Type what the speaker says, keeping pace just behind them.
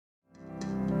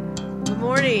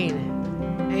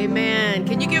morning. Amen.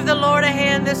 Can you give the Lord a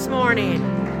hand this morning?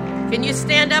 Can you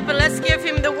stand up and let's give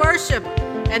him the worship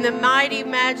and the mighty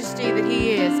majesty that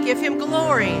he is. Give him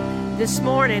glory this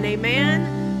morning.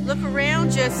 Amen. Look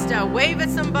around, just wave at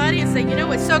somebody and say, you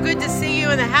know, it's so good to see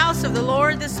you in the house of the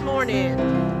Lord this morning.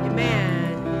 Amen.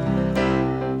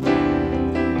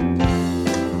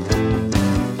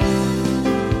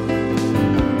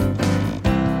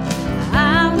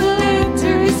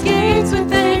 With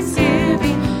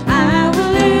thanksgiving, I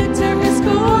will enter his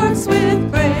courts with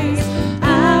praise.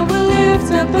 I will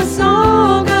lift up a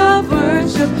song of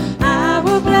worship. I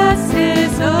will bless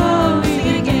his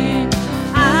holy name.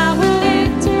 I will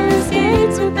enter his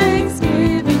gates with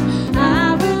thanksgiving.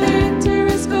 I will enter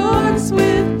his courts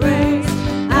with praise.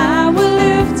 I will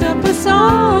lift up a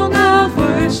song of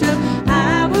worship.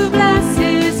 I will bless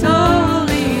his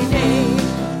holy name.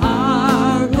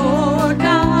 Our Lord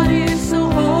God is so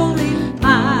holy,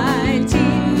 mighty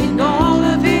in all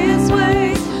of his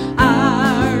ways.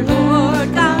 Our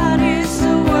Lord God is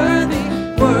so worthy,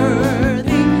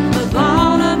 worthy of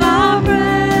all of our praise.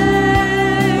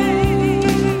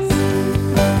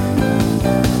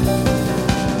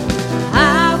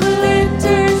 I will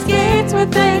enter his gates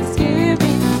with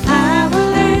thanksgiving. I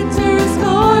will enter his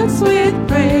courts with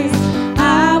praise.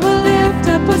 I will lift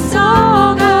up a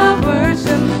song of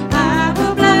worship. I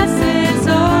will bless his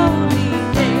holy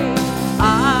name.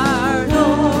 Our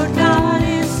Lord God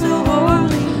is so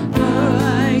holy,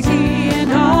 mighty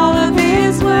in all of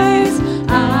his ways.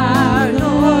 Our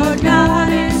Lord God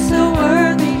is so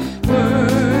worthy,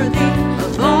 worthy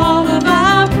of all of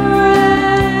our praise.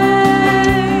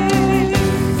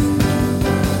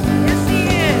 Yes, he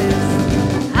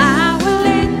is. I will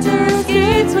enter his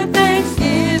gates with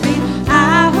thanksgiving.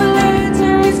 I will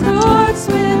enter his courts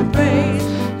with praise.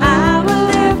 I will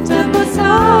lift up a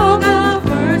song of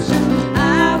worship.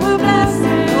 I will bless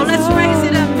his Well, let's raise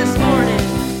it up this morning.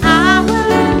 I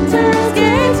will enter his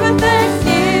gates with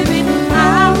thanksgiving.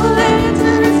 I will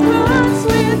enter his courts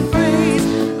with praise.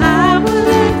 I will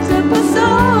lift up a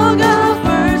song of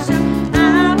worship.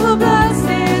 I will bless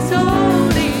his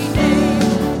holy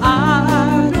name.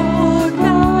 Our Lord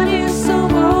God is so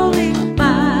holy,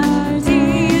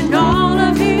 mighty in all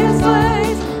of his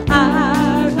ways.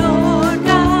 Our Lord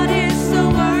God is so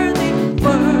worthy,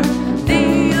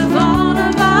 worthy of all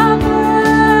of our praise.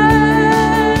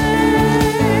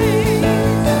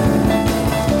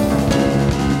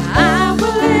 I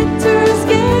will enter his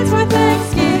gates with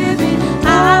thanksgiving.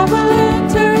 I will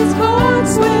enter his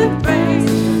courts with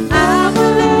praise. I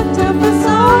will lift up a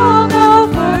song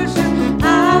of worship.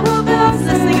 I will bless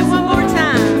Let's sing it one more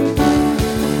time.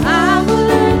 I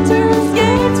will enter his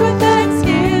gates with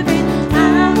thanksgiving.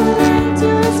 I will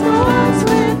enter his courts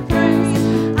with praise.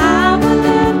 I will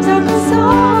lift up a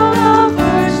song of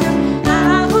worship.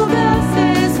 I will bless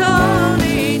his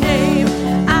holy name.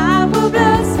 I will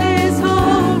bless his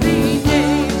holy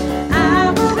name.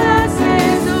 I will bless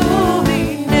his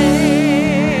holy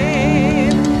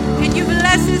name. Can you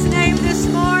bless his name this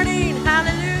morning?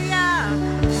 Hallelujah.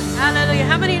 Hallelujah.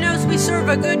 How many knows we serve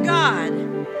a good God?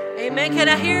 Amen. Can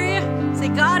I hear you? Say,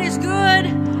 God is good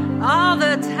all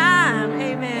the time.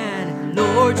 Amen.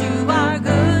 Lord, you are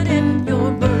good and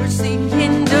your mercy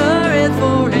endureth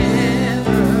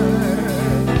forever.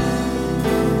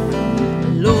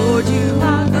 Lord, you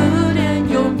are good and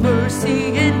your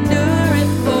mercy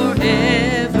endureth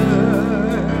forever.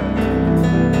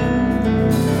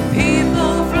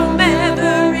 People from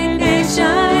every nation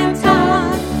and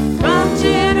tongue, from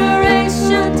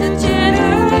generation to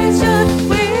generation,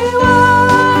 we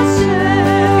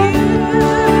worship you.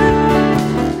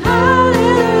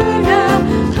 Hallelujah,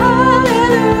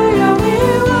 hallelujah.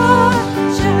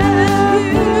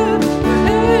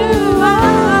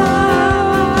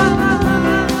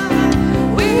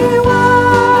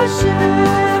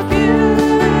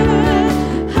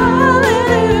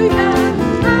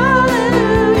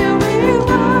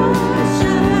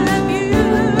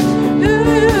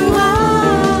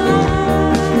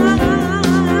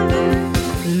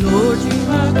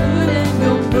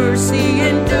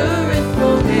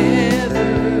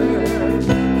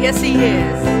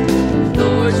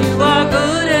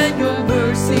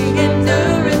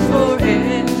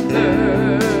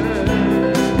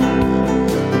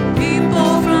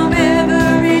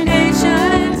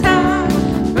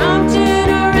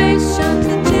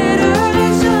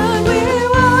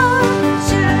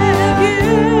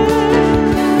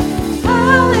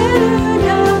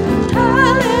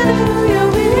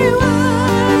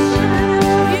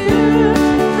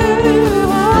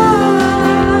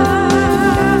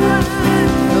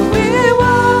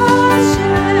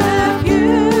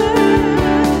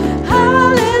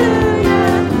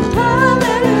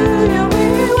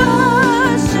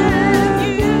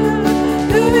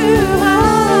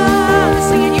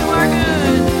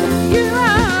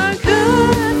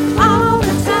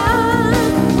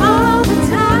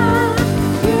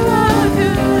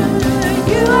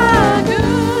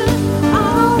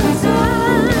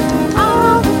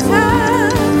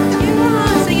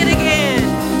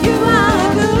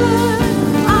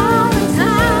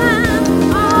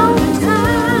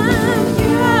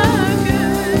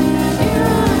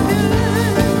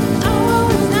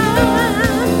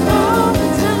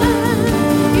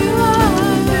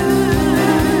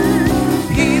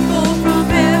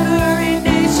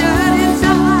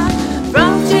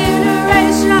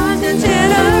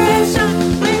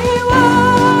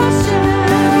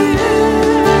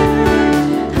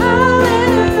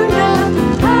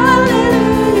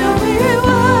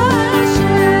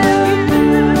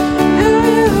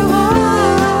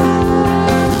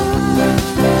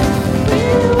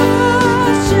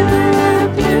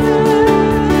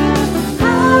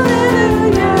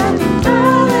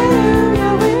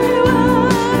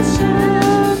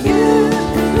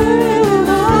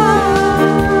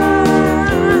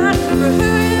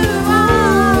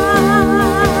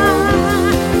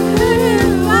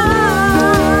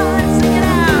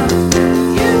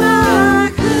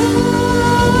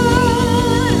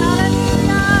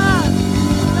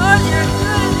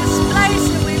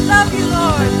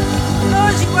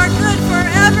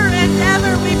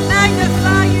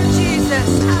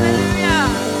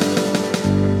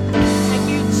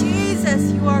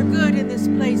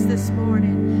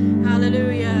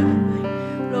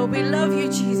 love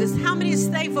you, Jesus. How many is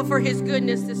thankful for his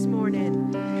goodness this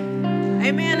morning?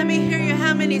 Amen. Let me hear you.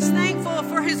 How many is thankful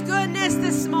for his goodness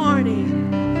this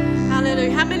morning? Hallelujah.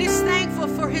 How many is thankful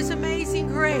for his amazing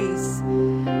grace?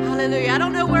 Hallelujah. I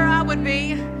don't know where I would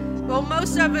be. Well,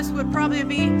 most of us would probably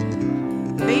be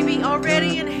maybe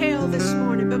already in hell this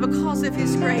morning, but because of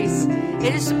his grace and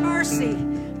his mercy,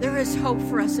 there is hope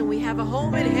for us, and we have a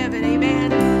home in heaven.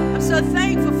 Amen. I'm so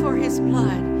thankful for his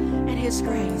blood and his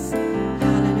grace.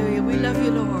 Hallelujah. We love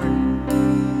you, Lord.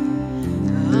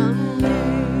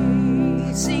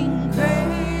 Amazing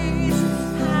grace,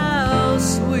 how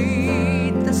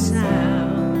sweet the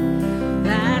sound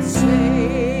that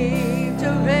saved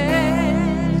a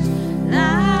wretch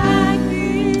like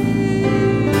me.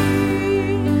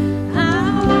 I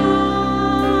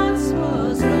once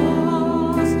was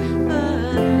lost,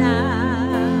 but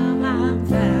now I'm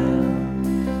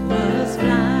found. Was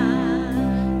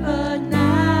blind, but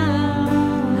now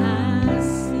I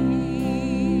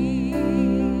see.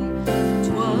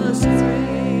 'Twas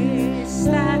grace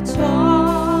that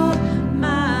taught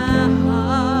my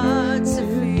heart to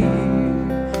fear,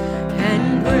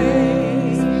 and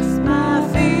grace my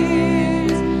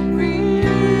fears relieved.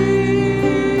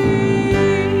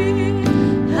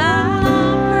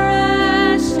 How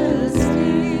precious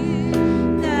did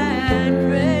that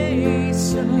grace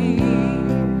to me,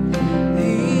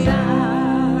 the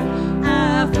hour I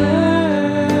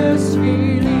first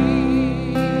believed.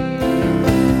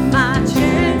 My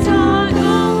chains are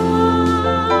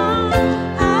gone,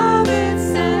 I've been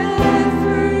set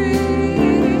free.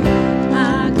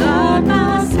 My God,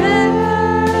 my Savior,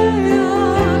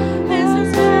 has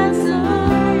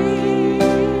ransomed me,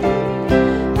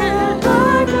 and I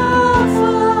know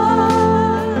for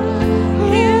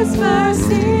his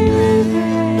mercy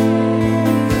remains,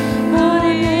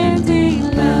 unending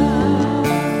love,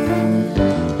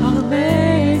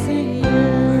 amazing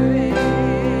grace.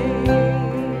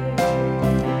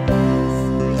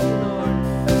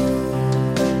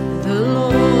 The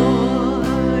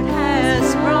Lord has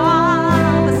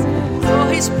promised, oh,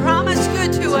 he's promised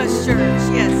good to us, church,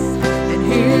 yes. And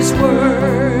his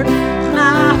word,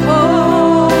 my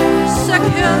hope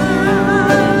secure.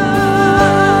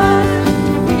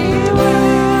 He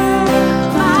will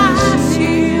my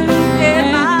shield and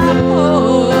my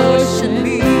portion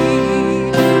be,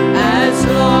 as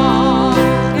long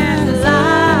as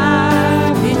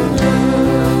life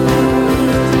endures.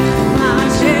 My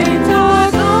chains are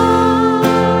gone,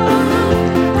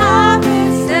 I've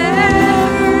been set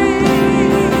free.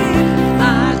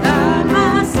 My God,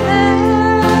 my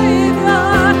Savior,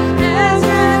 has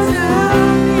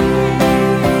ransomed me,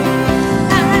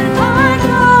 and I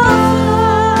know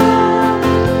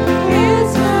his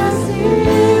mercy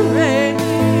reigns,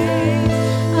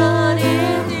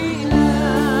 unending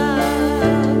love,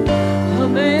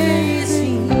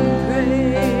 amazing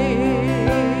grace.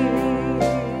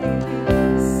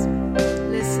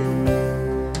 Listen.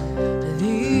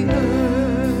 The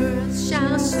earth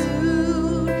shall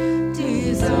soon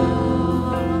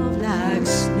dissolve like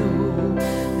snow.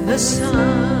 The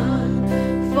sun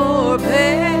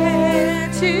forbear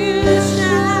to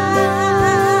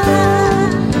shine.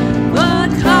 But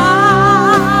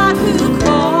God who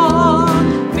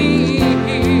called me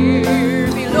here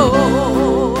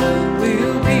below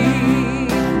will be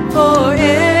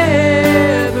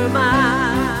forever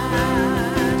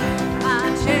mine. My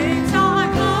chains are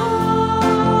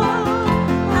gone,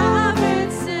 I've been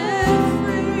set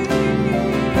free.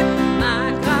 My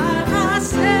God, my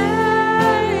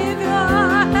Savior,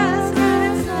 has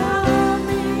ransomed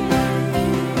me,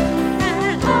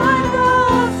 and I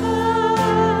know for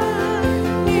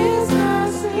his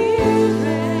mercy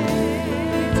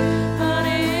reigns,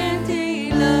 unending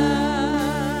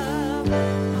love,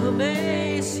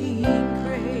 amazing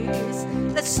grace.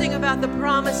 Let's sing about the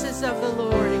promises of the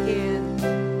Lord again.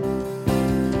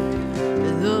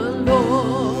 The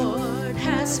Lord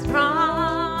has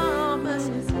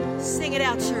promised. Sing it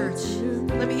out, church.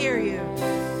 Let me hear you.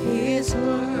 His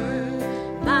word,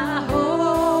 my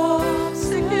hope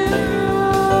secures.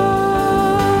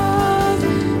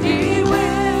 He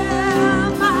will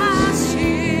my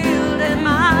shield and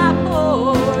my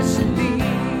portion be,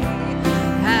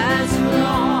 as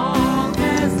long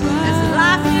as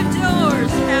life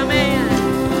endures. Amen.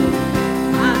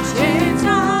 My chains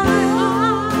are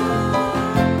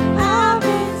gone, I've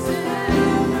been set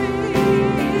free.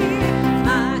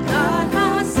 My God,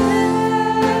 my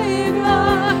Savior,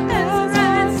 has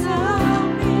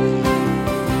ransomed me,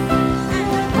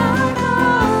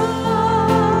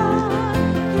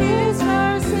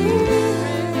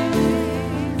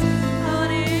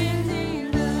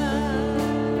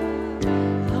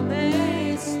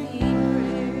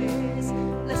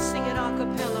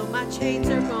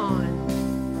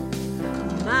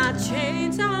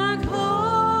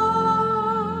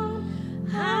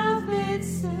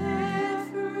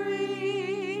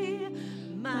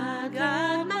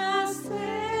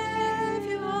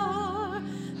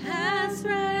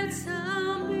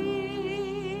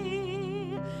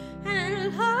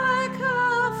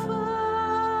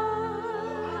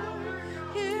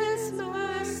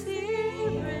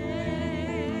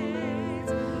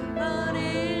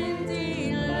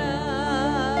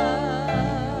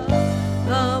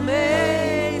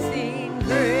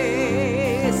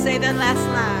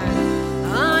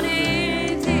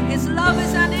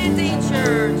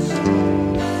 church.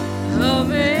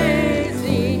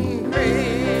 Amazing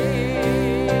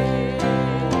grace.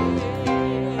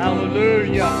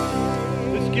 Hallelujah.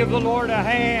 Let's give the Lord a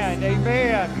hand.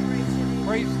 Amen.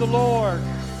 Praise the Lord.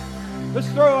 Let's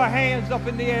throw our hands up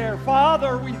in the air.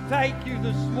 Father, we thank you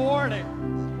this morning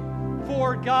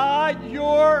for, God,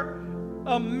 your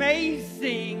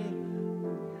amazing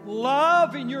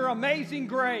love and your amazing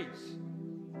grace.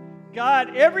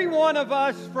 God, every one of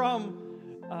us, from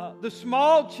the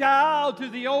small child to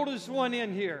the oldest one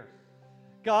in here,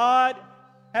 God,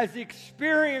 has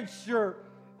experienced your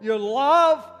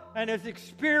love and has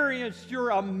experienced your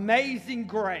amazing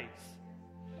grace.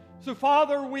 So,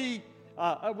 Father, we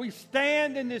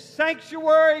stand in this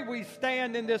sanctuary, we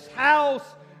stand in this house,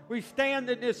 we stand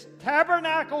in this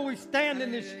tabernacle, we stand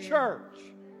in this church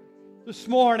this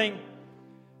morning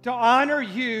to honor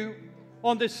you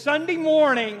on this Sunday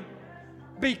morning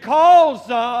because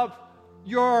of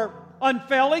your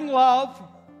unfailing love,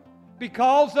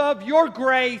 because of your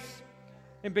grace,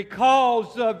 and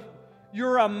because of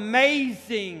your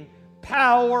amazing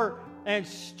power and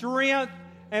strength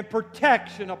and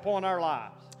protection upon our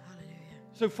lives.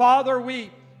 So, Father, we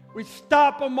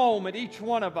stop a moment, each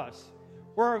one of us,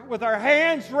 with our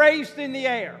hands raised in the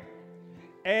air.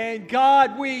 And,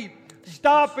 God, we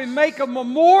stop and make a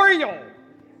memorial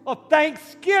of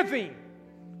thanksgiving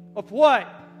of what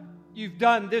you've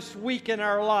done this week in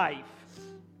our life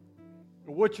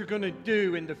and what you're going to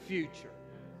do in the future.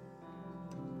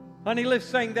 Honey, let's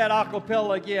sing that a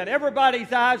cappella again.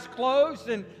 Everybody's eyes closed,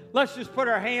 and let's just put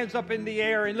our hands up in the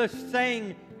air and let's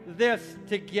sing this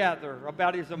together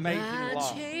about His amazing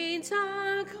love. Chains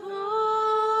are gone.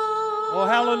 Oh,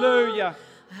 hallelujah.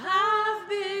 I've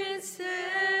been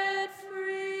set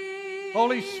free.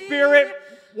 Holy Spirit,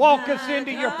 walk us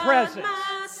into your presence.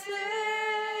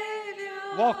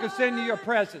 Walk us into your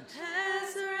presence.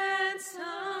 Has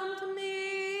ransomed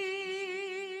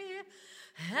me,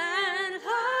 and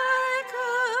like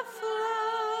a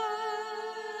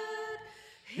flood,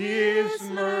 His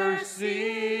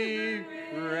mercy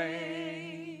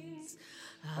reigns,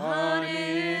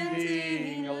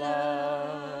 unending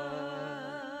love,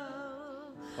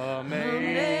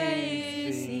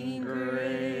 amazing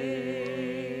grace.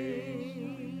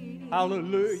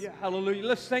 Hallelujah, hallelujah.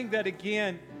 Let's sing that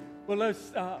again. Well,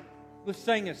 let's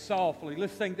sing it softly.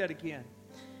 Let's sing that again.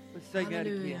 Let's sing that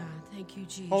again. Thank you,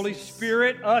 Jesus. Holy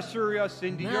Spirit, usher us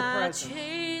into your My presence.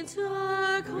 chains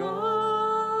are gone.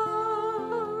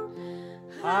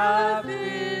 I've I've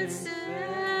been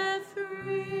set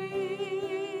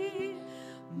free.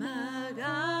 My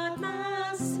God,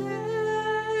 my Savior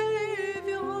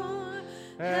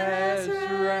has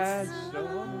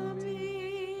ransomed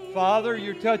me. Father,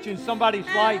 you're touching somebody's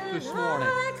life this morning.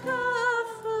 Like a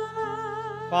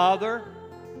flood, Father,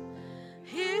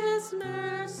 His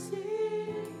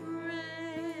mercy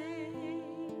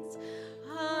reigns,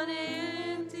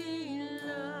 unending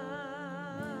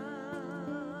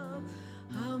love,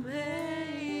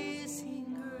 amazing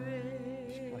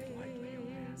grace.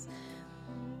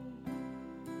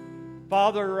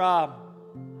 Father,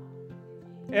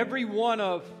 every one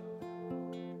of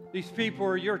these people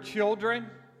are your children.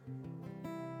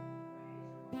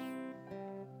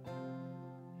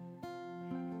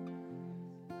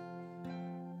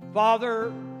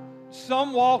 Father,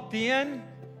 some walked in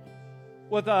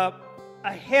with a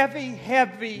heavy,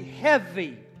 heavy,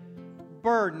 heavy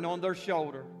burden on their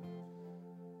shoulder.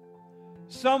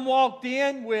 Some walked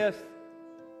in with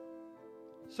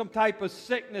some type of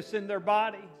sickness in their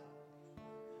body.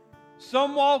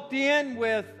 Some walked in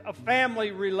with a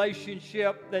family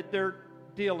relationship that they're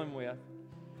dealing with.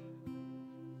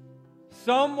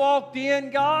 Some walked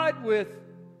in, God, with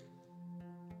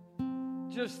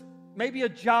just maybe a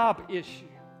job issue.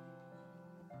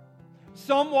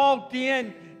 Some walked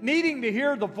in needing to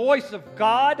hear the voice of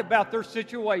God about their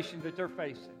situation that they're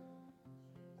facing.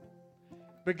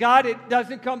 But God, it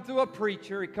doesn't come through a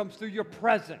preacher. It comes through your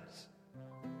presence.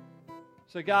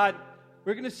 So God,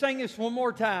 we're going to sing this one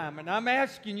more time. And I'm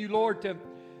asking you, Lord, to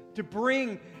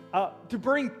bring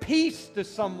peace to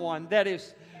someone that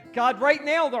is, God, right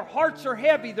now their hearts are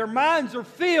heavy. Their minds are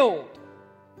filled.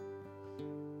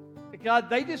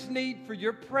 God, they just need for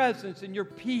your presence and your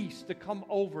peace to come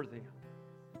over them.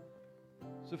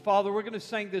 So, Father, we're going to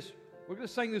sing this. We're going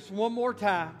to sing this one more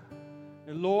time.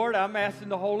 And Lord, I'm asking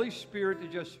the Holy Spirit to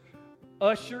just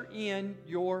usher in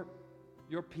your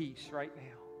peace right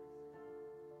now.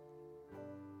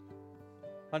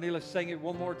 Honey, let's sing it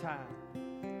one more time.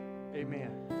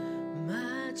 Amen.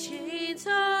 My chains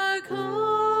are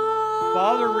gone.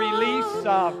 Father, release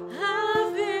I've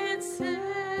been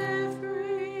set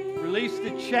free.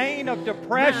 the chain of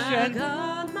depression. My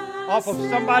God, off of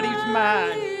somebody's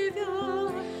mind.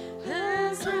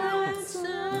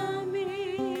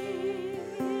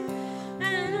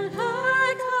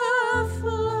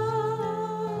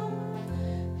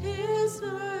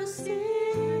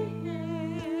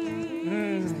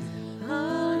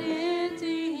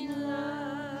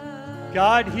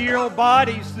 God, heal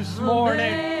bodies this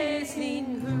morning.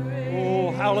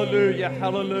 Oh, hallelujah,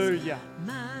 hallelujah.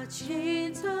 My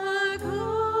chains are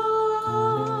gone.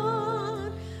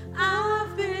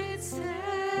 I've been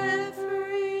set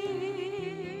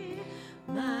free.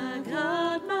 My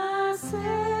God, my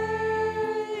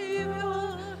Savior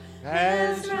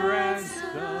has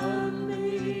ransomed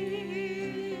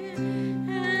me.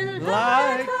 And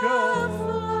like a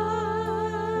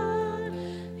flood,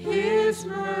 His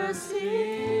mercy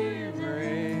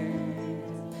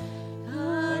brings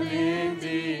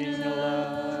unending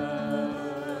love,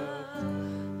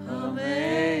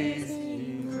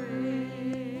 amazing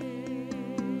grace.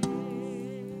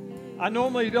 I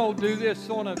normally don't do this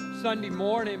on a Sunday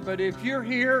morning, but if you're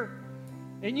here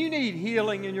and you need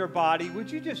healing in your body,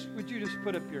 would you just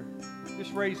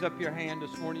raise up your hand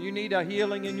this morning? You need a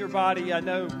healing in your body. I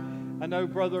know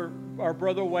our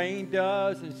brother Wayne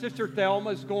does, and Sister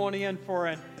Thelma's going in for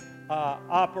an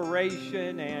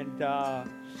operation, and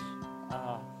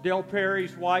Dale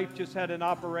Perry's wife just had an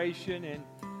operation, and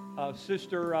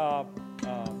Sister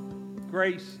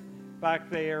Grace back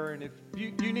there. And if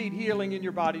you need healing in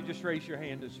your body, just raise your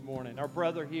hand this morning. Our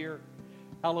brother here,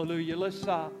 hallelujah.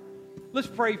 Let's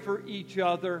pray for each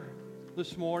other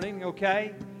this morning,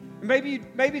 okay? Maybe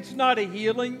it's not a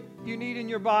healing you need in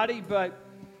your body, but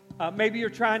maybe you're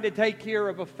trying to take care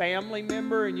of a family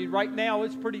member, and right now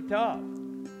it's pretty tough.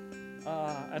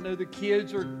 I know the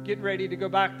kids are getting ready to go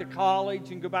back to college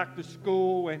and go back to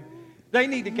school, and they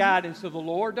need the guidance of the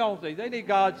Lord, don't they? They need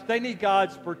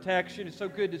God's protection. It's so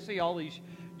good to see all these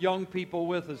young people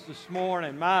with us this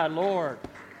morning. My Lord,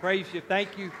 praise you.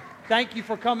 Thank you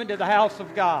for coming to the house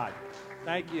of God.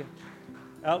 Thank you.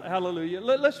 Hallelujah.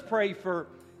 Let's pray for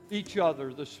each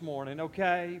other this morning,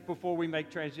 okay? Before we make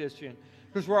transition,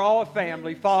 because we're all a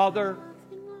family. Father,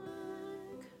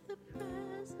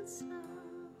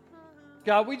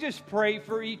 God, we just pray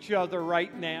for each other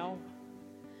right now.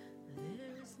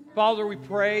 Father, we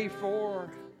pray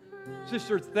for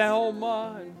Sister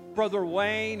Thelma and Brother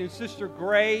Wayne and Sister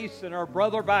Grace and our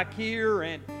brother back here.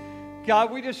 And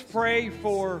God, we just pray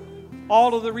for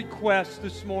all of the requests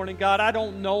this morning. God, I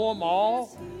don't know them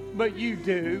all, but you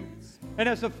do. And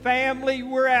as a family,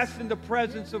 we're asking the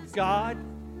presence of God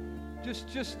just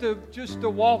to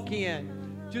walk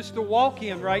in. Just to walk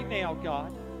in right now,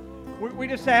 God. We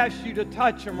just ask you to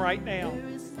touch them right now.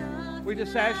 We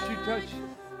just ask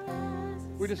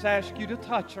you to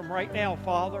touch them right now,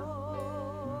 Father.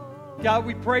 God,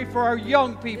 we pray for our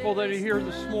young people that are here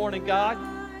this morning, God.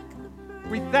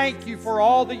 We thank you for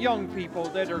all the young people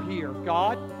that are here,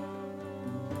 God.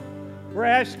 We're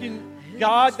asking,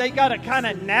 God, they got to kind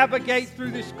of navigate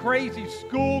through this crazy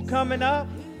school coming up.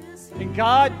 And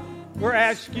God, we're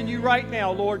asking you right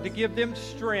now, Lord, to give them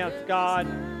strength, God.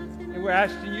 And we're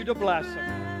asking you to bless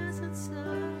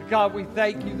them. God, we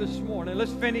thank you this morning.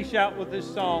 Let's finish out with this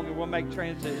song and we'll make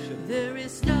transition. There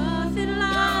is nothing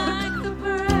like the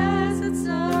presence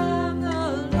of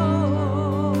the Lord.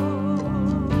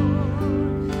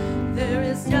 There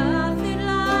is nothing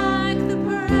like the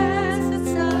presence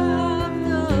of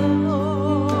the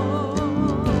Lord.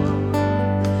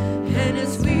 And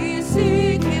as we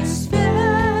seek His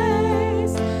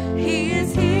face, He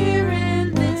is here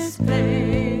in this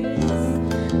place.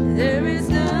 There is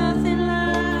nothing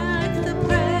like the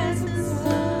presence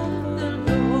of the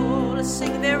Lord. Let's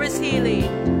sing, there is healing.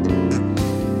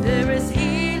 There is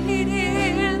healing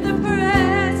in the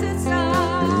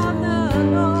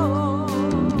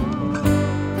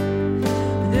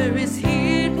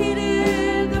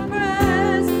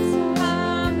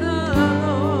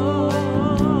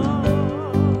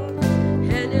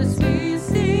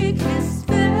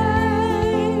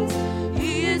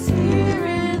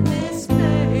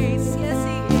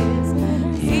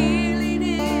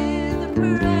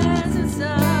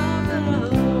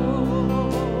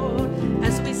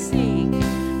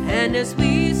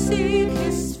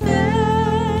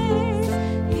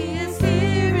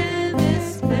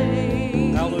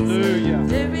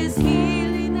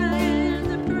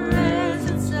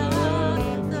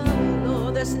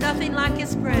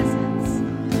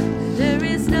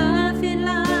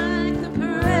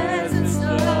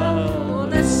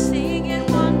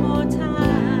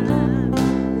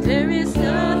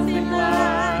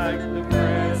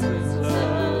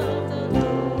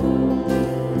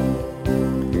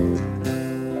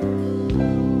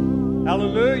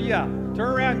Hallelujah. Turn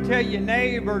around and tell your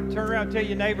neighbor,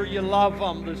 you love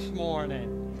them this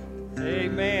morning.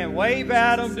 Amen. Wave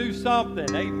at them, do something.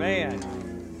 Amen.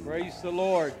 Praise the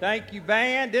Lord. Thank you,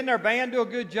 band. Didn't our band do a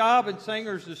good job and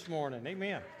singers this morning?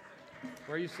 Amen.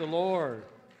 Praise the Lord.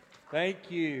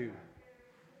 Thank you.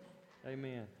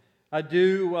 Amen. I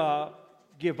do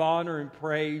give honor and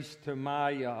praise to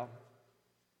my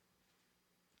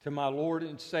Lord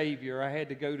and Savior. I had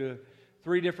to go to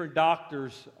two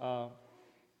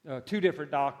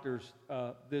different doctors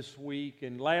this week.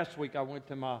 And last week I went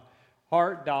to my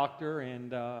heart doctor,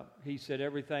 and he said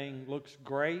everything looks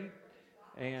great.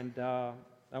 And I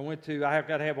have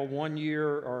got to have a 1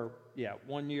 year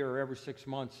every 6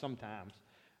 months sometimes,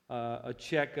 a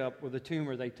checkup with a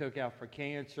tumor they took out for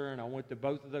cancer. And I went to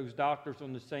both of those doctors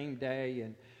on the same day,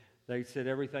 and they said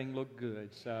everything looked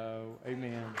good. So,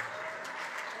 amen.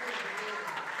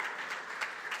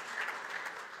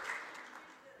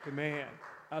 Amen.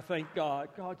 I thank God.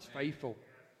 God's faithful.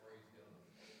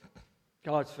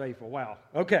 God's faithful. Wow.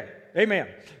 Okay. Amen.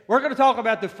 We're going to talk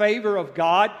about the favor of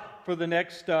God for the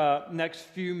next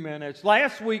few minutes.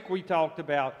 Last week we talked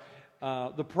about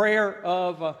the prayer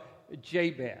of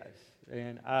Jabez,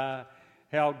 and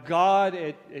how God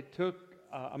it took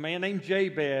a man named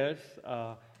Jabez,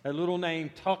 a little name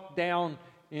tucked down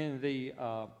in the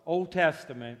Old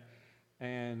Testament.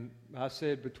 And I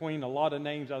said, between a lot of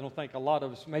names, I don't think a lot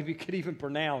of us maybe could even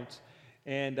pronounce.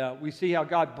 And we see how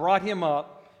God brought him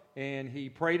up, and he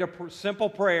prayed a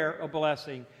simple prayer of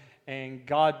blessing, and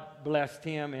God blessed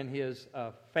him and his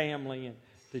family and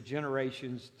the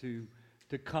generations to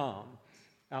come.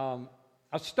 I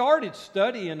started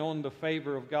studying on the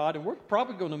favor of God, and we're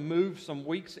probably going to move some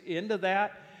weeks into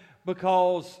that,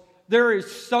 because there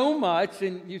is so much.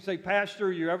 And you say, Pastor,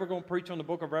 are you ever going to preach on the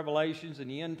book of Revelations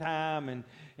and the end time and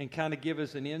kind of give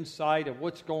us an insight of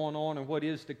what's going on and what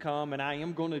is to come? And I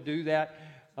am going to do that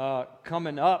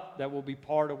coming up. That will be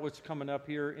part of what's coming up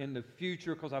here in the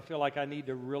future, because I feel like I need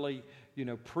to really,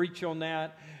 preach on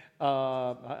that.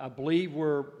 I believe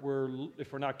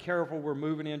if we're not careful, we're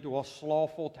moving into a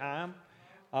slothful time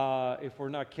if we're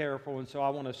not careful. And so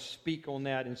I want to speak on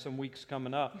that in some weeks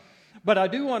coming up. But I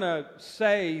do want to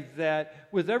say that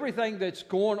with everything that's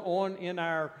going on in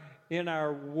our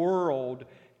world,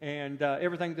 and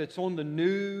everything that's on the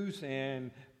news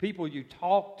and people you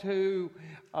talk to,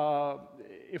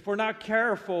 if we're not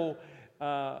careful,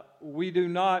 we do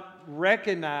not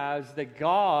recognize that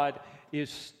God is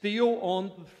still on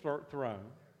the throne.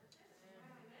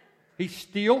 He's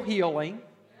still healing.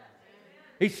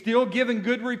 He's still giving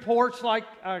good reports like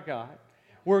our God.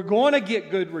 We're going to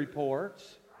get good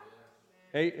reports.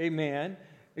 Amen.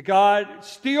 God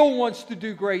still wants to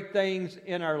do great things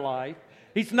in our life.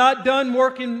 He's not done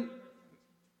working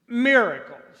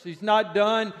miracles. He's not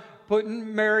done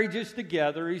putting marriages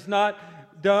together. He's not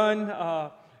done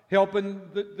helping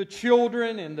the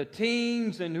children and the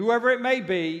teens and whoever it may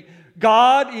be.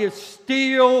 God is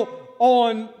still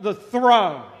on the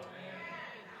throne.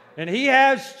 And He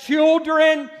has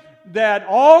children that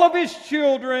all of His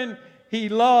children He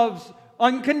loves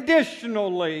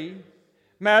unconditionally.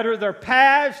 Matter their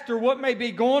past or what may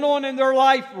be going on in their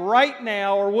life right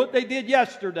now or what they did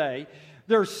yesterday,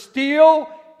 they're still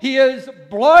His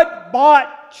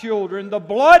blood-bought children, the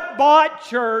blood-bought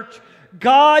church.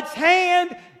 God's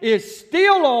hand is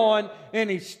still on, and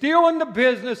He's still in the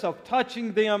business of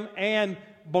touching them and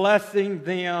blessing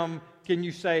them. Can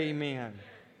you say amen?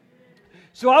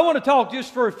 So I want to talk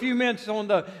just for a few minutes on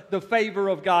the favor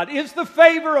of God. Is the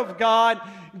favor of God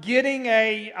getting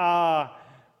a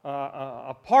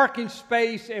parking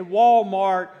space at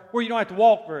Walmart where you don't have to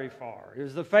walk very far?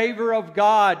 Is the favor of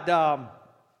God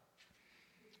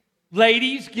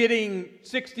ladies getting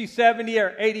 60, 70,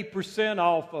 or 80%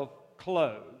 off of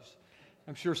clothes?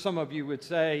 I'm sure some of you would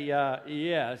say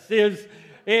yes. Is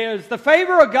the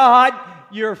favor of God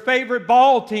your favorite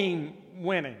ball team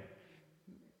winning?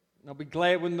 I'll be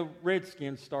glad when the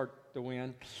Redskins start to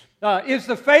win. Is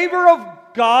the favor of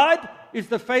God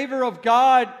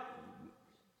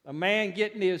a man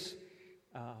getting his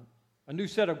a new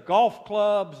set of golf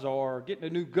clubs, or getting a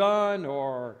new gun,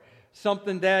 or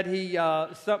something that he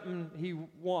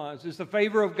wants? Is the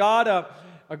favor of God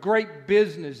a great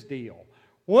business deal?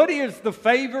 What is the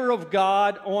favor of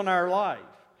God on our life?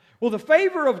 Well, the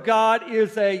favor of God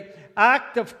is an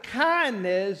act of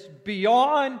kindness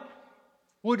beyond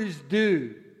what is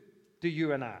due to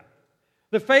you and I.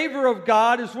 The favor of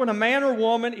God is when a man or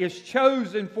woman is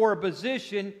chosen for a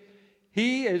position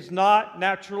he is not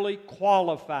naturally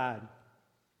qualified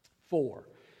for.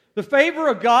 The favor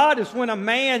of God is when a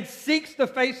man seeks the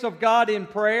face of God in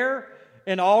prayer,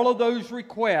 and all of those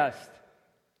requests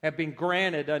have been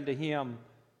granted unto him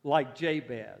like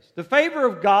Jabez. The favor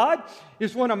of God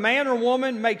is when a man or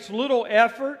woman makes little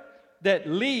effort that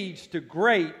leads to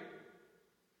great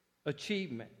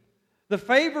achievement. The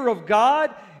favor of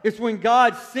God is when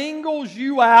God singles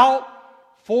you out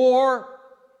for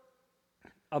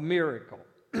a miracle.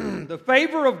 The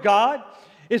favor of God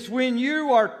is when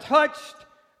you are touched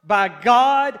by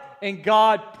God and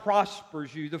God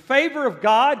prospers you. The favor of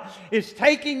God is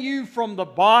taking you from the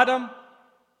bottom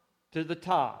to the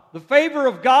top. The favor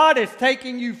of God is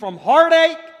taking you from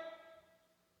heartache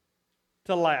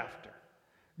to laughter.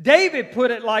 David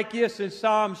put it like this in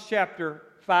Psalms chapter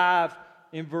 5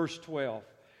 in verse 12.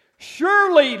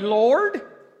 Surely, Lord,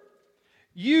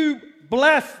 you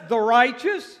bless the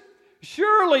righteous.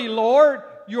 Surely, Lord,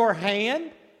 your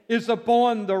hand is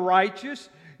upon the righteous.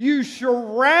 You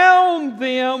surround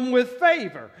them with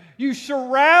favor. You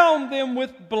surround them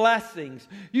with blessings.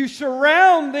 You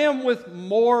surround them with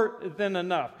more than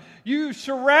enough. You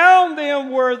surround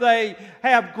them where they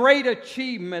have great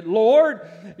achievement. Lord,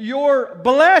 your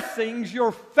blessings,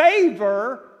 your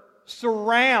favor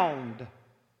surround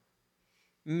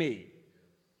me.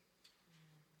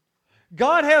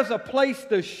 God has a place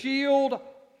to shield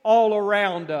all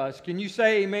around us. Can you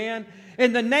say amen?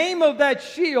 And the name of that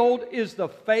shield is the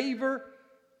favor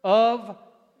of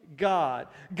God.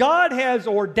 God has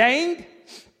ordained,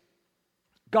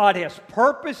 God has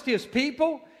purposed His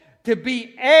people to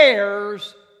be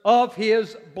heirs of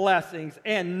His blessings,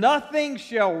 and nothing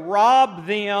shall rob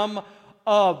them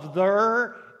of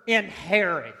their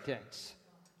inheritance.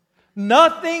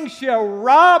 Nothing shall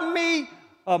rob me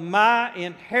of my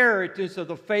inheritance of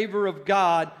the favor of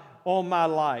God on my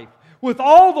life. With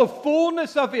all the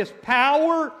fullness of His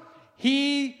power,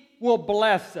 He will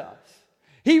bless us.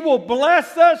 He will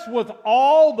bless us with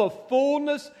all the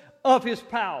fullness of His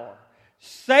power.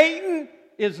 Satan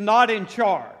is not in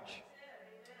charge.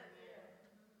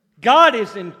 God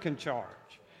is in charge.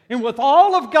 And with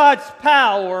all of God's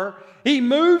power, He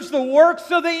moves the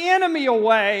works of the enemy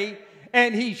away,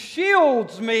 and He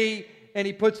shields me, and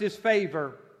He puts His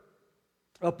favor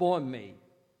upon me.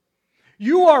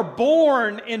 You are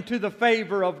born into the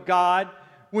favor of God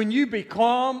when you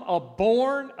become a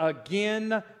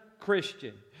born-again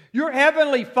Christian. Your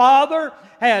Heavenly Father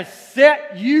has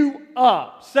set you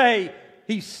up. Say,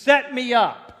 He set me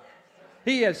up.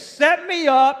 He has set me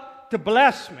up to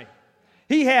bless me.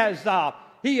 He has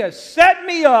set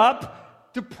me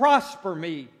up to prosper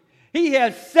me. He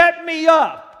has set me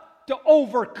up to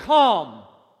overcome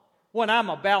what I'm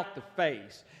about to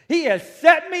face. He has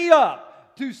set me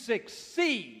up to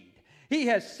succeed. He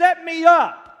has set me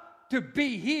up to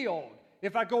be healed.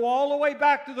 If I go all the way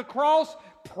back to the cross,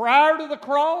 prior to the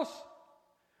cross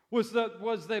was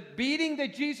the beating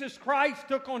that Jesus Christ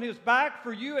took on His back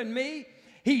for you and me.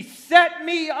 He set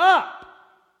me up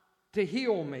to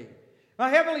heal me. My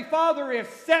Heavenly Father has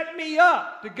set me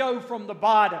up to go from the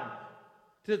bottom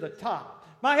to the top.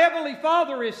 My Heavenly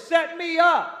Father has set me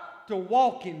up to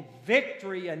walk in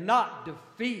victory and not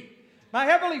defeat. My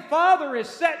Heavenly Father has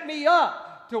set me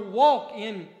up to walk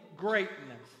in greatness.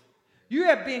 You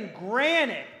have been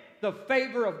granted the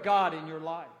favor of God in your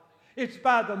life. It's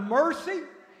by the mercy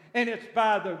and it's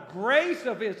by the grace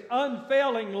of His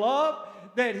unfailing love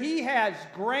that He has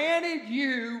granted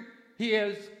you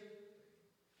His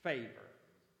favor.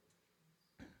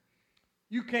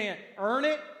 You can't earn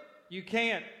it. You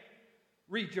can't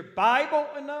read your Bible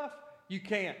enough. You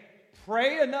can't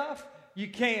pray enough. You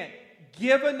can't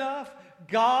give enough.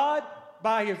 God,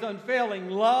 by His unfailing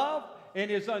love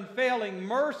and His unfailing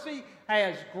mercy,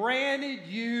 has granted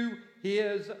you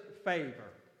His favor.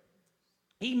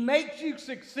 He makes you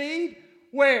succeed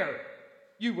where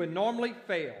you would normally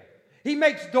fail. He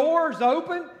makes doors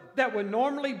open that would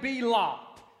normally be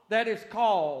locked. That is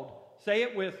called, say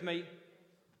it with me,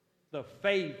 the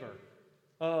favor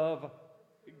of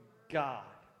God.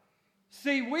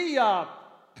 See, we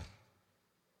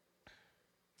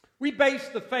base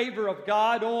the favor of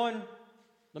God on,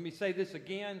 let me say this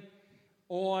again,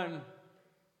 on,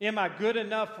 am I good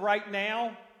enough right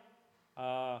now?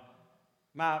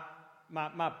 My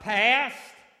past?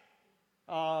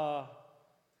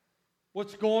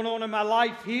 What's going on in my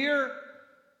life here?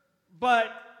 But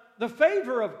the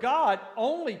favor of God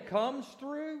only comes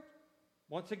through,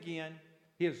 once again,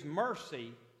 His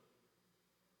mercy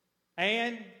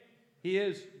and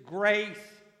His grace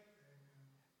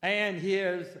and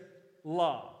His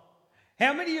love.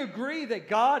 How many agree that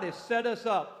God has set us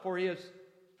up for His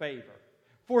favor,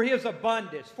 for His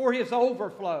abundance, for His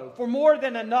overflow, for more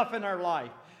than enough in our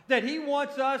life? That He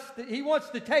wants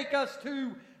to take us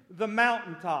to the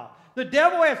mountaintop. The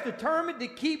devil has determined to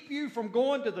keep you from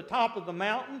going to the top of the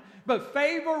mountain, but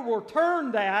favor will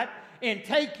turn that and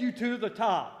take you to the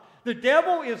top. The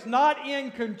devil is not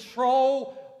in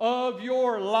control of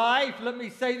your life. Let me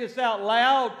say this out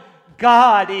loud.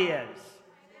 God is.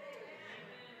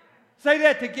 Say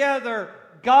that together.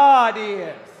 God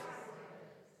is.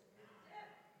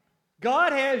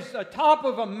 God has a top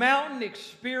of a mountain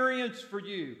experience for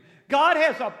you. God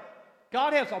has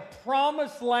a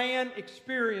promised land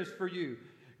experience for you.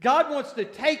 God wants to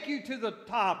take you to the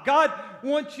top. God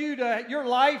wants your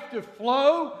life to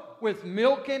flow with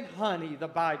milk and honey, the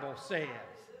Bible says.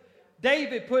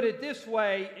 David put it this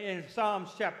way in Psalms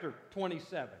chapter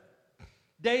 27.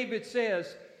 David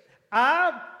says,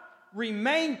 I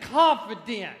remain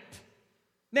confident.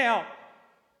 Now,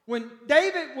 when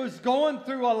David was going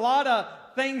through a lot of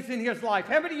things in his life,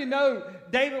 how many of you know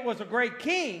David was a great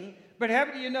king, but how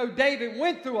many of you know David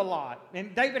went through a lot?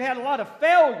 And David had a lot of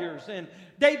failures, and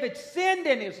David sinned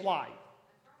in his life.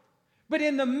 But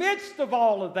in the midst of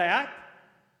all of that,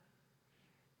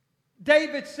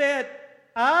 David said,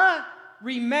 I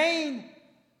remain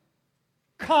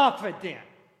confident.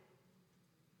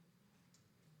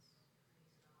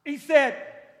 He said,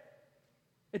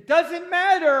 it doesn't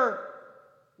matter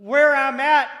where I'm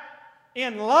at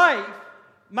in life,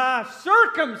 my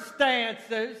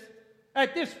circumstances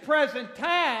at this present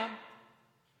time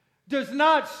does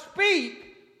not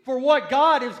speak for what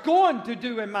God is going to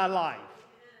do in my life.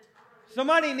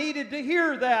 Somebody needed to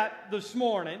hear that this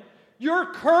morning. Your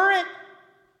current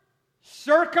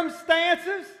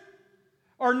circumstances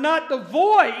are not the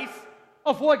voice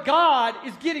of what God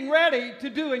is getting ready to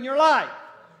do in your life.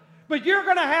 But you're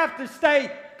going to have to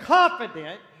stay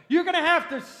confident. You're going to have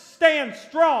to stand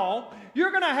strong.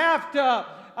 You're going to have to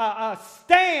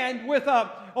stand with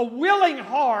a willing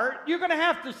heart. You're going to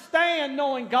have to stand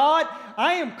knowing, God,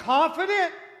 I am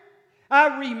confident.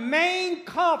 I remain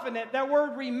confident. That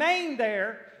word remain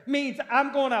there means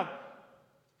I'm going to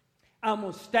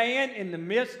stand in the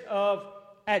midst of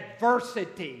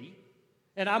adversity,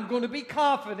 and I'm going to be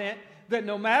confident that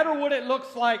no matter what it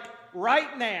looks like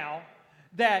right now,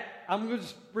 that I'm going to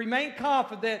remain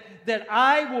confident that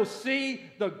I will see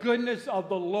the goodness of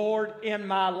the Lord in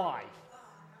my life.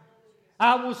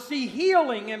 I will see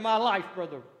healing in my life,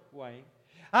 Brother Wayne.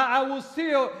 I will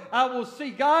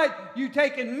see God, you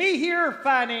taking me here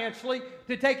financially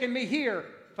to taking me here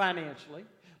financially.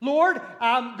 Lord,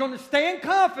 I'm going to stand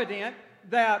confident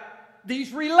that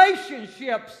these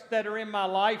relationships that are in my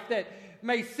life that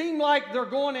may seem like they're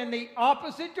going in the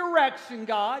opposite direction,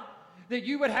 God, that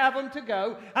you would have them to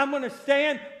go. I'm going to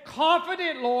stand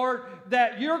confident, Lord,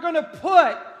 that you're going to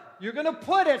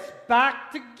put us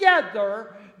back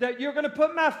together, that you're going to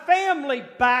put my family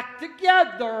back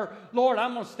together. Lord,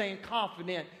 I'm going to stand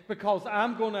confident because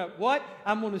I'm going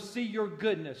to see your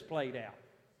goodness played out.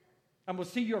 I'm going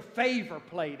to see your favor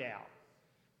played out.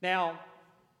 Now,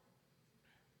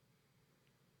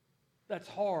 that's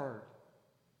hard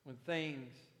when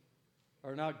things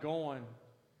are not going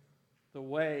the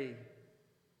way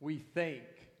we think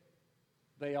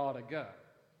they ought to go.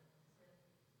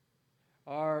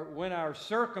 Or when our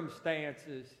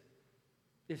circumstances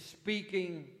is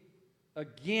speaking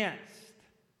against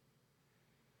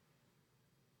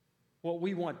what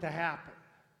we want to happen.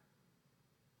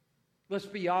 Let's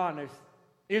be honest.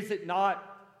 Is it not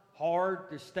hard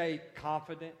to stay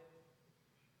confident?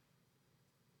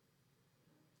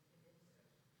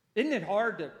 Isn't it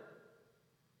hard to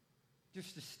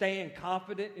stand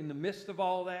confident in the midst of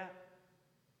all that?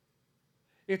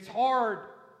 It's hard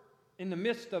in the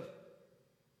midst of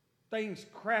things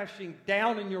crashing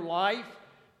down in your life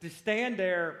to stand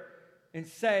there and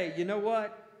say, you know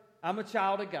what? I'm a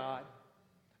child of God.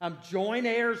 I'm joint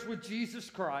heirs with Jesus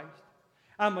Christ.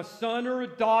 I'm a son or a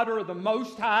daughter of the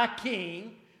Most High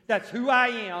King. That's who I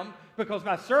am, because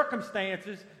my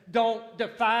circumstances don't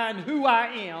define who I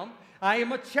am. I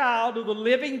am a child of the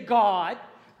living God,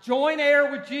 joint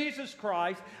heir with Jesus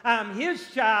Christ. I'm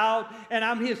His child, and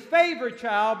I'm His favorite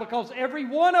child because every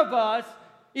one of us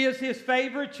is His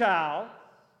favorite child.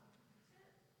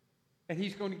 And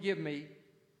He's going to give me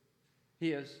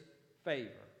His favor.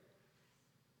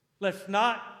 Let's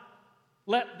not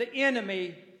let the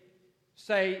enemy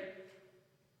say,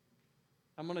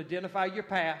 I'm going to identify your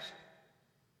past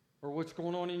or what's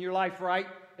going on in your life right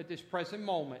at this present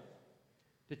moment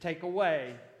to take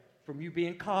away from you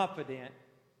being confident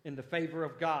in the favor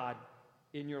of God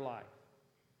in your life.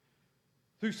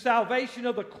 Through salvation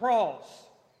of the cross,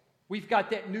 we've got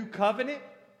that new covenant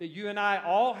that you and I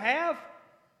all have,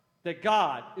 that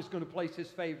God is going to place His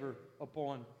favor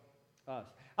upon us.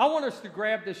 I want us to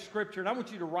grab this scripture, and I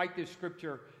want you to write this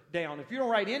scripture down. If you don't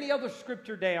write any other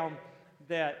scripture down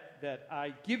that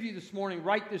I give you this morning,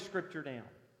 write this scripture down.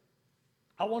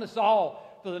 I want us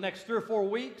all, for the next 3 or 4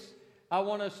 weeks, I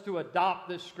want us to adopt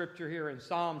this scripture here in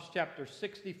Psalms chapter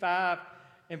 65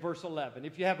 and verse 11.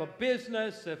 If you have a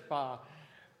business, if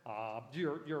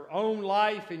your own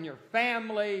life and your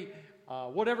family,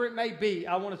 whatever it may be,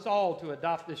 I want us all to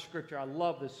adopt this scripture. I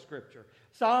love this scripture.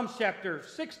 Psalms chapter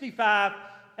 65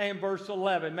 and verse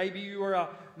 11. Maybe you are a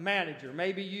manager.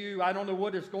 Maybe I don't know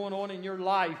what is going on in your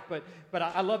life, but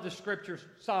I love the scripture,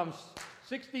 Psalms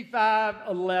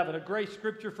 65:11, a great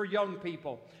scripture for young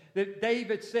people. That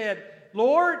David said,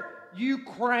 Lord, you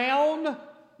crown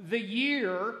the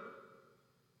year.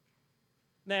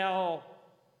 Now,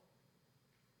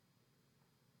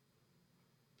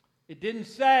 it didn't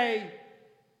say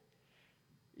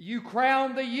you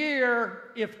crown the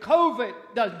year if COVID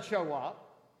doesn't show up.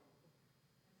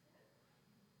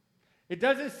 It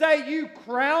doesn't say you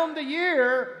crown the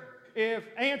year if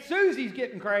Aunt Susie's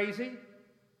getting crazy.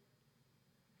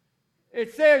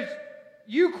 It says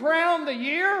you crown the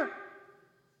year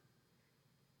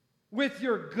with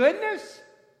your goodness.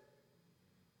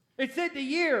 It said the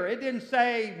year. It didn't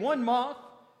say 1 month.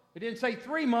 It didn't say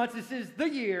 3 months. It says the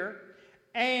year.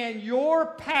 And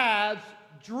your paths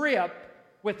drip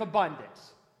with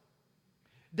abundance.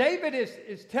 David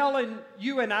is telling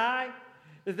you and I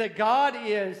that God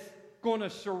is going to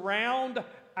surround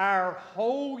our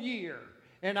whole year.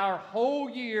 And our whole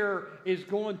year is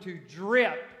going to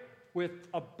drip with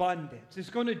abundance. It's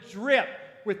going to drip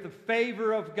with the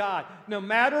favor of God. No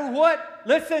matter what,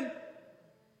 listen,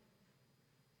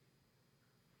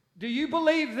 do you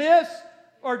believe this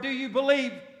or do you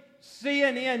believe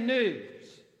CNN News?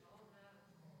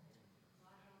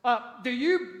 Do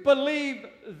you believe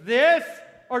this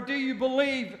or do you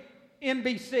believe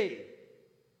NBC?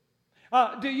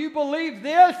 Do you believe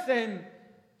this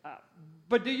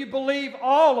but do you believe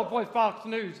all of what Fox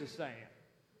News is saying?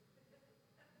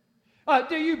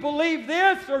 Do you believe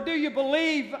this or do you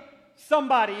believe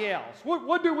somebody else?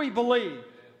 What do we believe?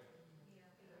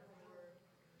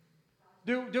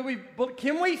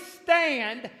 Can we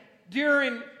stand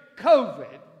during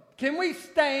COVID? Can we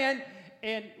stand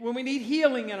when we need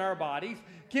healing in our bodies?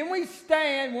 Can we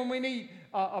stand when we need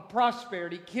a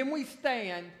prosperity? Can we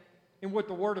stand in what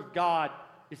the Word of God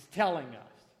is telling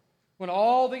us? When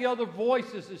all the other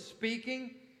voices is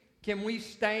speaking, can we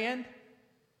stand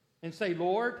and say,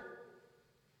 Lord,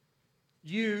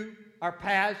 our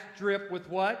paths drip with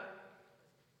what?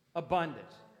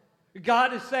 Abundance.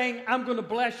 God is saying, I'm going to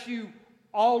bless you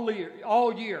all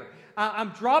year. I'm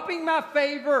dropping my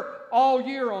favor all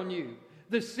year on you.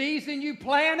 The season you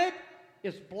planted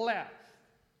is blessed.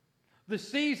 The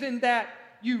season that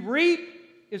you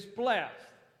reap is blessed.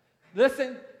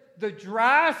 Listen, the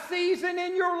dry season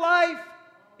in your life,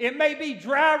 it may be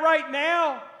dry right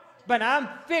now, but I'm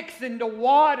fixing to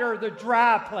water the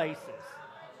dry places.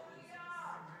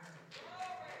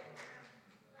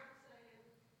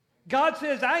 God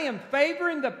says, I am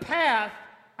favoring the path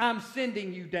I'm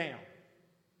sending you down,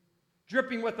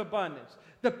 dripping with abundance.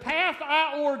 The path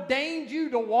I ordained you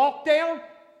to walk down,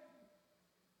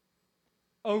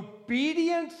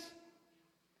 obedience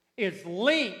is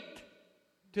linked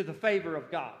to the favor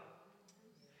of God.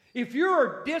 If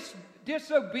you're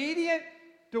disobedient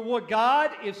to what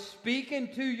God is speaking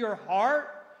to your heart,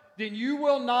 then you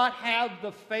will not have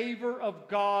the favor of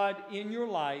God in your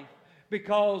life,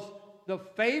 because the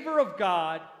favor of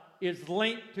God is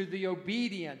linked to the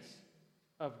obedience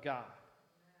of God.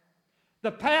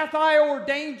 The path I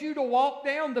ordained you to walk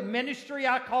down, the ministry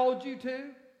I called you to,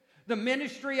 the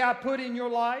ministry I put in your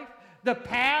life, the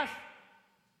path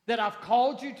that I've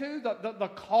called you to,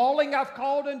 the calling I've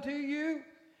called unto you,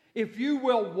 if you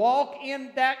will walk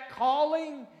in that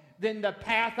calling, then the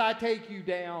path I take you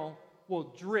down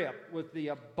will drip with the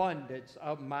abundance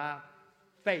of my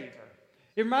favor.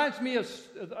 It reminds me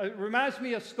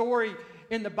of a story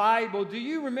in the Bible. Do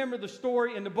you remember the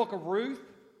story in the book of Ruth,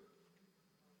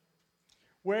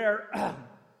 where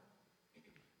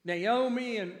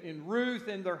Naomi and Ruth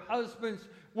and their husbands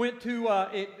went to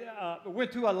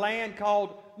a land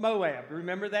called Moab?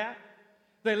 Remember that?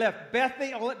 They left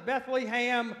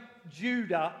Bethlehem,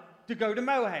 Judah, to go to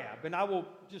Moab. And I will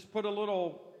just put a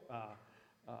little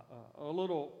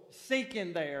sink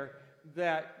in there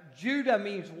that Judah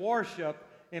means worship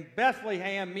and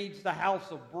Bethlehem means the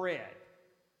house of bread.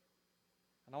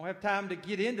 I don't have time to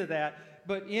get into that,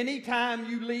 but anytime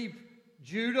you leave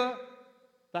Judah,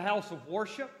 the house of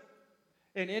worship,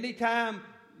 and anytime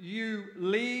you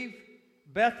leave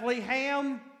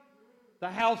Bethlehem, the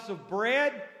house of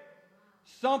bread,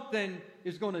 something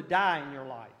is going to die in your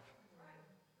life.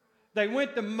 They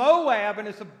went to Moab, and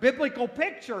it's a biblical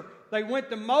picture. They went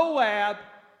to Moab,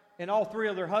 and all three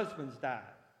of their husbands died.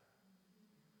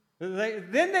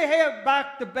 Then they head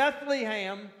back to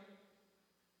Bethlehem,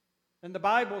 and the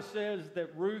Bible says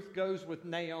that Ruth goes with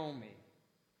Naomi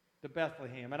to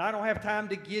Bethlehem. And I don't have time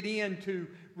to get into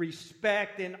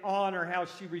respect and honor, how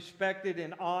she respected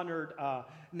and honored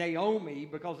Naomi,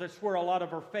 because that's where a lot of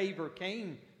her favor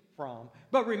came from.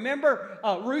 But remember,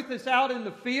 Ruth is out in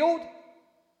the field.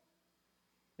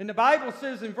 And the Bible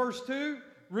says in verse 2,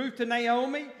 Ruth to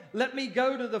Naomi, "Let me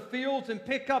go to the fields and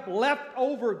pick up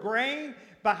leftover grain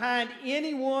behind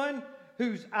anyone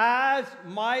whose eyes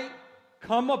might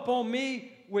come upon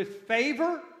me with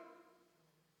favor."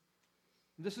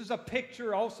 This is a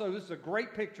picture also, this is a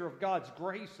great picture of God's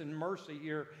grace and mercy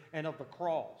here and of the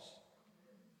cross.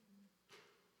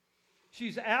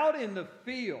 She's out in the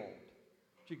field.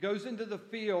 She goes into the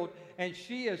field and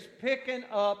she is picking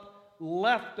up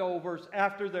leftovers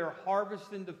after they're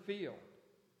harvesting the field.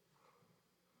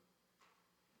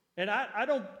 And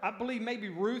I believe maybe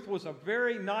Ruth was a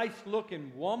very nice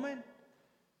looking woman,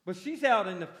 but she's out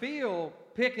in the field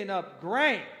picking up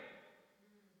grain.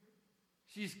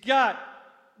 She's got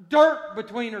dirt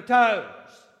between her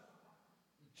toes.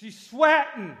 She's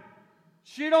sweating.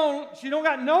 She don't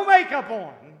got no makeup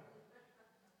on.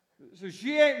 So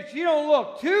she don't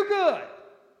look too good.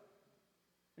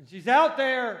 And she's out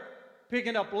there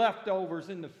picking up leftovers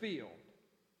in the field.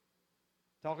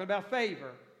 Talking about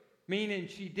favor, meaning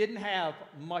she didn't have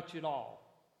much at all.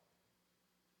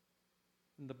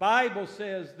 And the Bible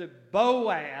says that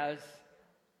Boaz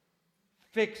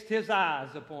fixed his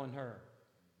eyes upon her.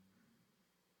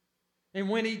 And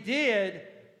when he did,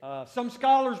 some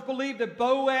scholars believe that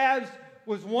Boaz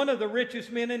was one of the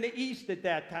richest men in the East at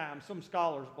that time. Some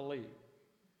scholars believe.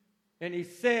 And he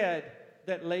said,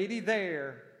 "That lady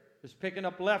there is picking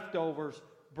up leftovers.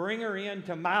 Bring her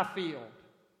into my field."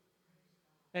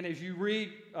 And as you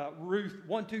read Ruth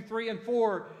 1, 2, 3, and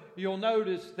 4, you'll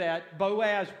notice that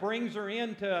Boaz brings her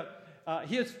into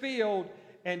his field,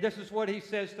 and this is what he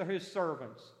says to his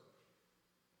servants.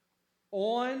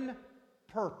 On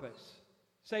purpose.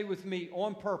 Say with me,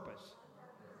 on purpose.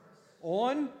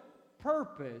 On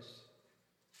purpose,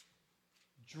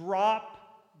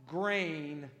 drop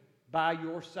grain by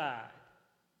your side.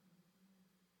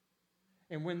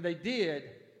 And when they did,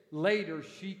 later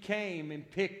she came and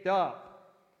picked up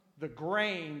the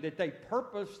grain that they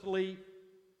purposely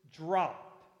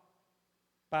dropped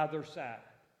by their side.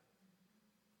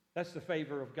 That's the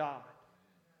favor of God.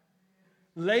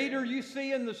 Later you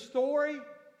see in the story,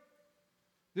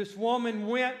 this woman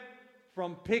went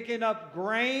from picking up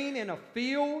grain in a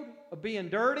field of being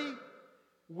dirty.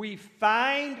 We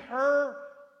find her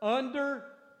under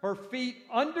her feet,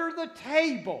 under the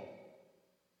table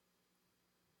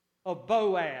of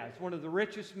Boaz, one of the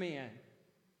richest men.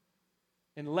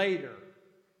 And later,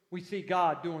 we see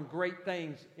God doing great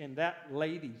things in that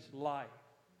lady's life.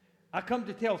 I come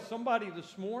to tell somebody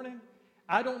this morning,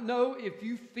 I don't know if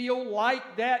you feel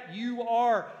like that you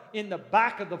are in the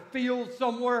back of the field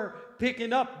somewhere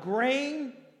picking up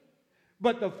grain,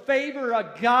 but the favor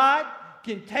of God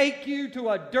can take you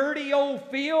to a dirty old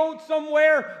field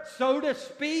somewhere, so to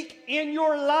speak, in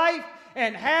your life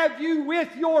and have you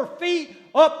with your feet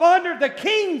up under the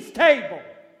king's table.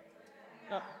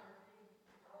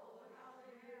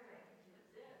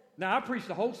 Now, I preached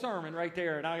the whole sermon right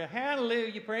there, and I go,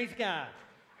 hallelujah, praise God.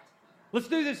 Let's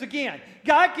do this again.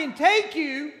 God can take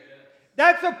you.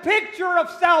 That's a picture of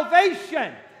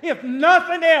salvation, if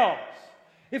nothing else.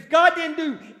 If God didn't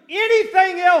do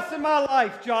anything else in my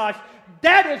life, Josh,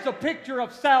 that is a picture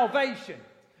of salvation.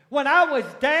 When I was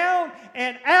down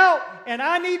and out and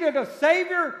I needed a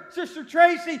Savior, Sister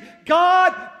Tracy,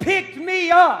 God picked me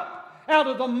up out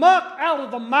of the muck, out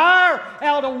of the mire,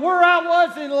 out of where I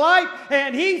was in life,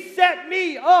 and He set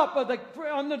me up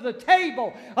under the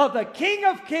table of the King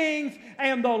of Kings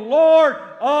and the Lord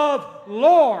of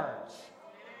Lords.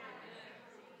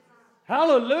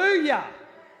 Hallelujah.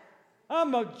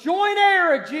 I'm a joint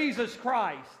heir of Jesus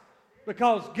Christ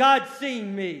because God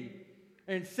seen me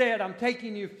and said, I'm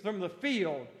taking you from the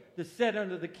field to sit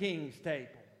under the King's table.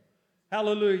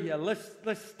 Hallelujah.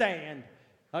 Let's stand.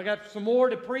 I got some more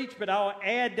to preach, but I'll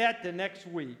add that to next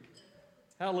week.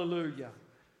 Hallelujah.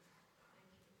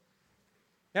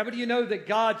 How many of you know that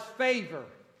God's favor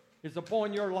is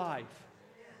upon your life?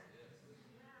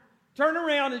 Turn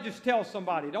around and just tell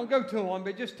somebody. Don't go to them,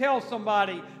 but just tell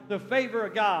somebody the favor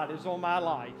of God is on my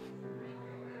life.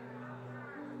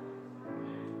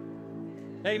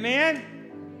 Amen?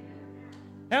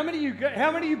 How many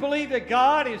of you believe that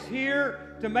God is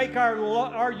here to make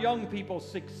our young people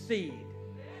succeed?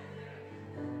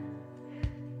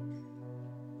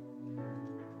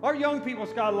 Our young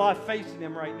people's got a lot facing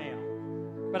them right now.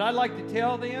 But I'd like to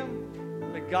tell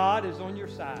them that God is on your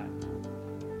side.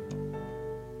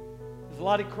 There's a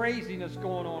lot of craziness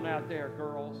going on out there,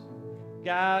 girls.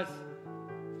 Guys,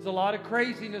 there's a lot of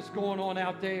craziness going on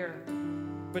out there.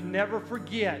 But never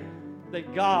forget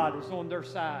that God is on their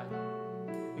side.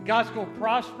 And God's going to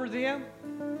prosper them.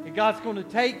 And God's going to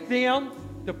take them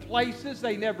to places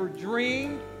they never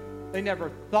dreamed, they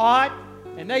never thought,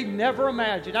 and they never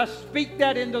imagined. I speak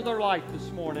that into their life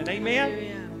this morning. Amen?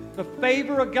 Amen. The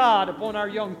favor of God upon our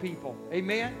young people.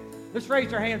 Amen? Let's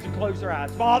raise our hands and close our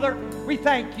eyes. Father, we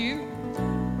thank you.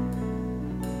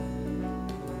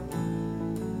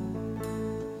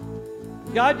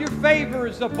 God, your favor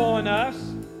is upon us.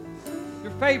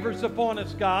 Your favor is upon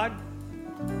us, God.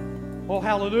 Oh,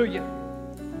 hallelujah.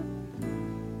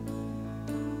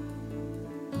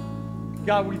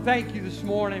 God, we thank you this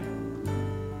morning.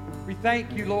 We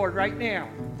thank you, Lord, right now.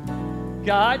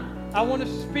 God, I want to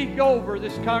speak over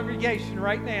this congregation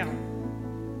right now.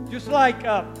 Just like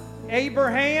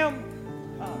Abraham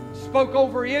spoke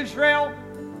over Israel,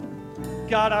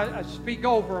 God, I speak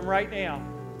over them right now.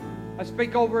 I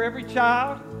speak over every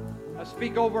child. I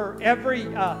speak over every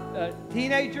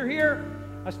teenager here.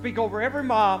 I speak over every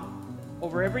mom,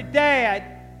 over every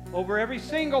dad, over every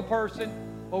single person,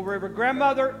 over every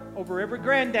grandmother, over every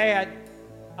granddad.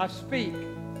 I speak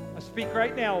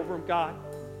right now over them, God.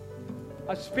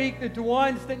 I speak that the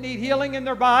ones that need healing in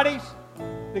their bodies,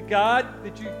 that God,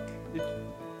 that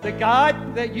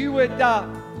you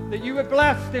would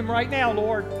bless them right now,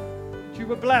 Lord. That you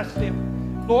would bless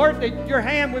them, Lord. That your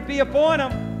hand would be upon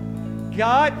them,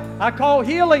 God. I call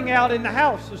healing out in the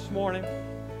house this morning.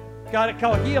 God, I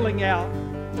call healing out.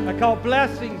 I call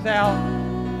blessings out.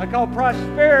 I call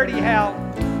prosperity out.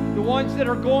 The ones that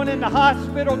are going in the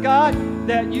hospital, God,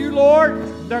 that you, Lord,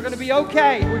 they're going to be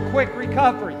okay with quick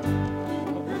recovery.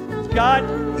 God,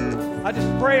 I just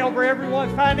pray over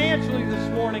everyone financially this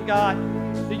morning, God,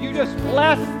 that you just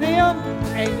bless them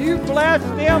and you bless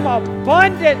them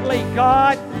abundantly,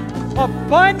 God.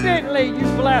 Abundantly you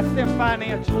bless them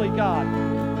financially, God.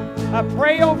 I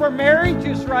pray over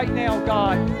marriages right now,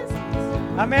 God.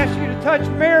 I'm asking you to touch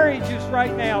marriages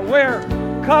right now where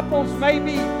couples may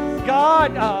be,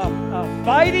 God,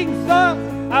 fighting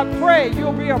some. I pray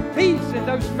you'll be at peace in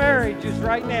those marriages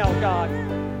right now, God.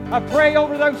 I pray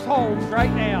over those homes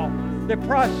right now that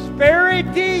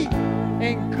prosperity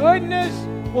and goodness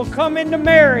will come into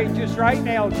marriages right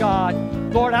now, God.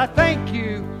 Lord, I thank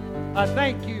you. I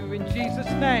thank you in Jesus'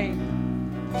 name.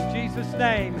 In Jesus'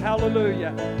 name.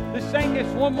 Hallelujah. Let's sing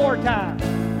this one more time.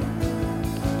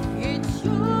 It's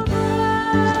your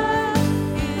breath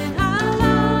in our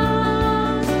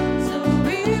lungs, so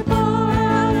we pour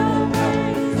out our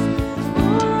praise.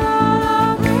 Pour out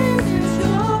our praise. It's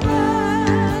your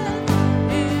breath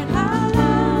in our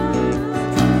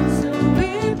lungs, so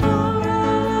we pour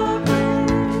out our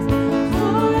praise.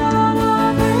 Pour out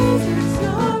our praise. It's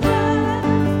your breath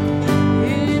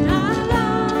in our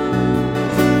lungs,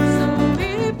 so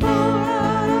we pour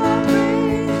out our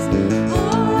praise.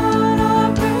 Pour out our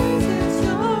praise. It's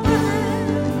your breath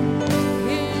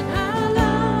in our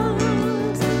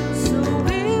lungs, so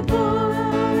we pour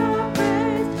out our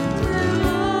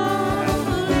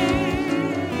praise.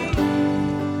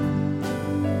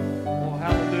 Oh,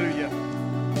 hallelujah.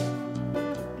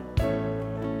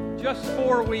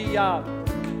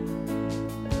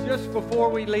 Just before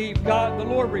we leave, God, the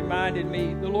Lord reminded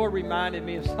me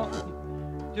of something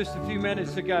just a few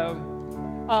minutes ago.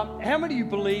 How many of you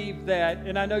believe that,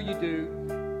 and I know you do,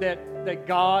 that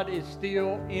God is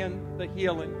still in the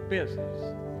healing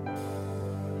business?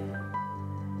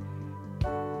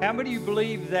 How many of you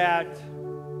believe that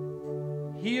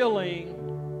healing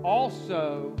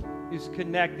also is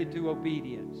connected to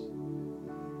obedience?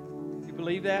 You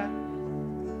believe that?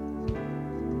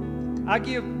 I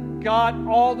give God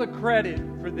all the credit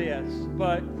for this,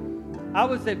 but I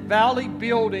was at Valley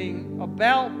Building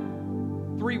about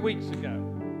 3 weeks ago.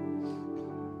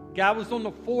 Guy was on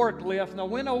the forklift, and I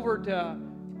went over to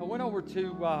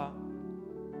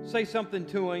say something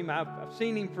to him. I've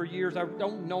seen him for years. I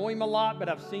don't know him a lot, but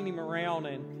I've seen him around,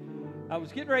 and I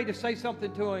was getting ready to say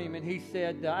something to him, and he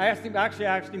said, I asked him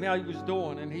how he was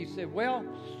doing, and he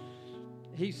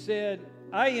said,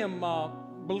 I am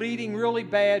bleeding really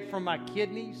bad from my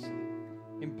kidneys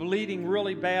and bleeding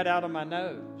really bad out of my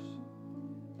nose.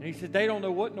 And he said, they don't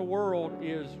know what in the world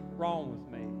is wrong with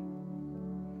me.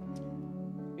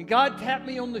 And God tapped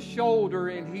me on the shoulder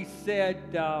and he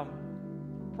said,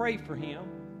 pray for him.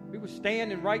 He was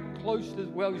standing right close to,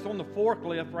 he was on the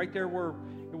forklift right there where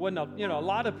there wasn't a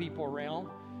lot of people around.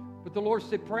 But the Lord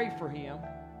said, pray for him.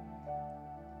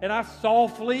 And I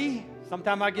softly,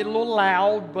 sometimes I get a little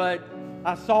loud, but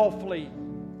I softly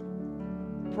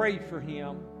prayed for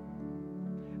him.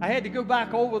 I had to go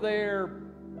back over there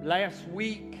last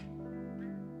week,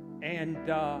 and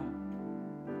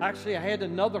actually I had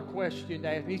another question to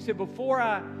ask him. He said, before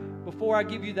I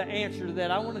give you the answer to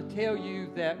that, I want to tell you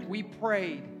that we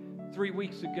prayed 3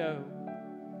 weeks ago,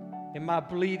 and my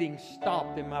bleeding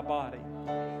stopped in my body.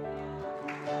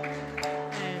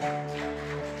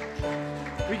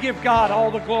 We give God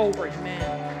all the glory.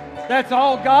 Amen. That's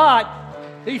all God.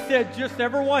 He said, just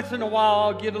every once in a while,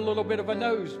 I'll get a little bit of a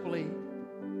nosebleed.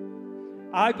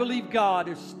 I believe God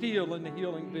is still in the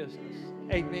healing business.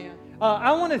 Amen.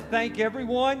 I want to thank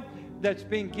everyone that's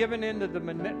been given into the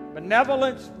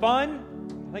Benevolence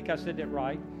Fund. I think I said that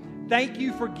right. Thank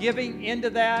you for giving into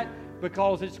that,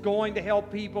 because it's going to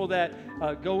help people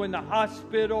that go in the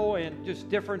hospital and just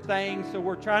different things. So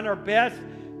we're trying our best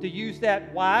to use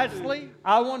that wisely.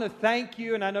 I want to thank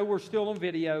you, and I know we're still on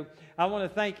video. I want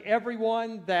to thank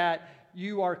everyone that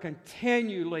you are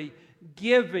continually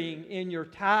giving in your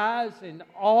tithes and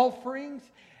offerings.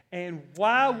 And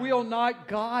why will not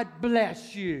God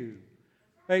bless you?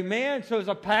 Amen. So as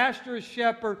a pastor, a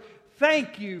shepherd,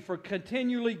 thank you for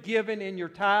continually giving in your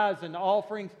tithes and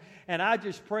offerings. And I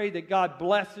just pray that God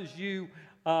blesses you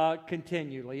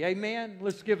continually. Amen.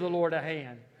 Let's give the Lord a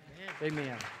hand.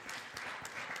 Amen.